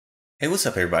Hey, what's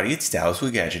up everybody? It's Dallas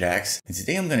with Gadget Hacks, and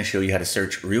today I'm going to show you how to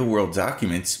search real-world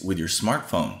documents with your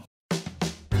smartphone.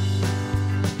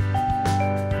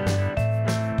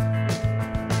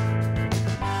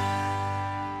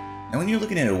 Now when you're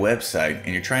looking at a website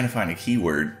and you're trying to find a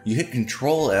keyword, you hit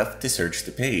CTRL-F to search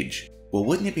the page. Well,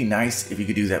 wouldn't it be nice if you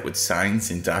could do that with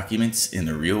signs and documents in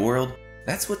the real world?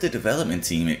 That's what the development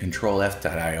team at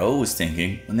CTRLF.io was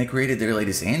thinking when they created their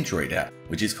latest Android app,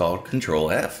 which is called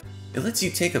CTRL-F. It lets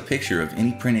you take a picture of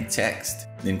any printed text,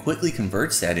 then quickly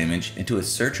converts that image into a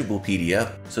searchable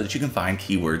PDF so that you can find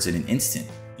keywords in an instant.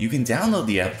 You can download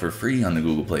the app for free on the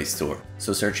Google Play Store,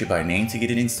 so search it by name to get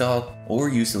it installed, or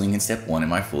use the link in step 1 in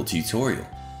my full tutorial.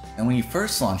 And when you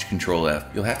first launch CTRL-F,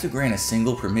 you'll have to grant a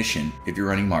single permission if you're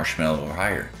running Marshmallow or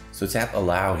higher, so tap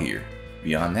Allow here.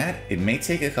 Beyond that, it may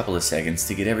take a couple of seconds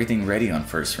to get everything ready on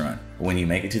first run, but when you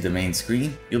make it to the main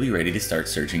screen, you'll be ready to start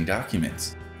searching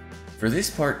documents. For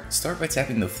this part, start by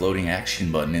tapping the floating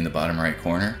action button in the bottom right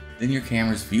corner, then your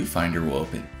camera's viewfinder will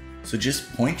open. So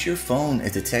just point your phone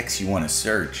at the text you want to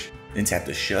search, then tap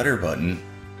the shutter button,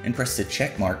 and press the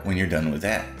check mark when you're done with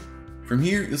that. From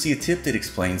here, you'll see a tip that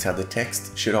explains how the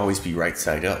text should always be right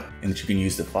side up, and that you can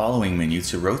use the following menu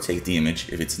to rotate the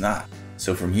image if it's not.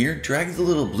 So from here, drag the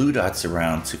little blue dots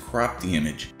around to crop the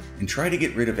image, and try to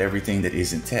get rid of everything that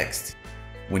isn't text.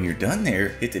 When you're done there,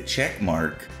 hit the check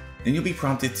mark, then you'll be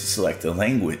prompted to select a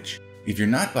language. If you're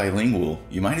not bilingual,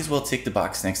 you might as well tick the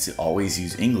box next to Always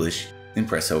Use English, then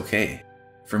press OK.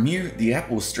 From here, the app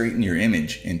will straighten your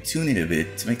image and tune it a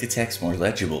bit to make the text more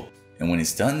legible. And when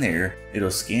it's done there,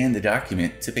 it'll scan the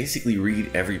document to basically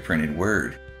read every printed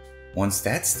word. Once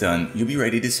that's done, you'll be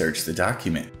ready to search the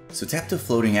document. So tap the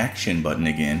floating action button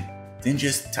again, then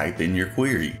just type in your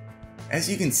query. As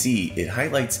you can see, it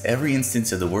highlights every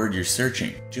instance of the word you're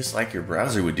searching, just like your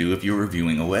browser would do if you were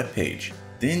reviewing a web page.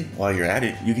 Then, while you're at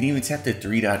it, you can even tap the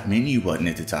 3-dot menu button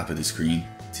at the top of the screen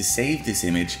to save this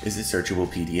image as a searchable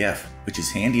PDF, which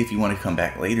is handy if you want to come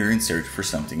back later and search for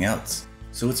something else.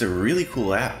 So it's a really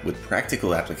cool app with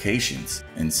practical applications,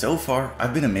 and so far,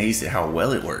 I've been amazed at how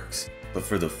well it works. But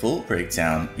for the full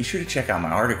breakdown, be sure to check out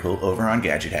my article over on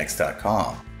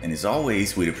GadgetHacks.com. And as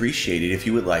always, we'd appreciate it if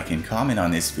you would like and comment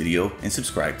on this video and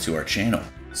subscribe to our channel.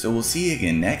 So we'll see you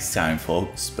again next time,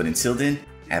 folks, but until then,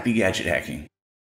 happy gadget hacking.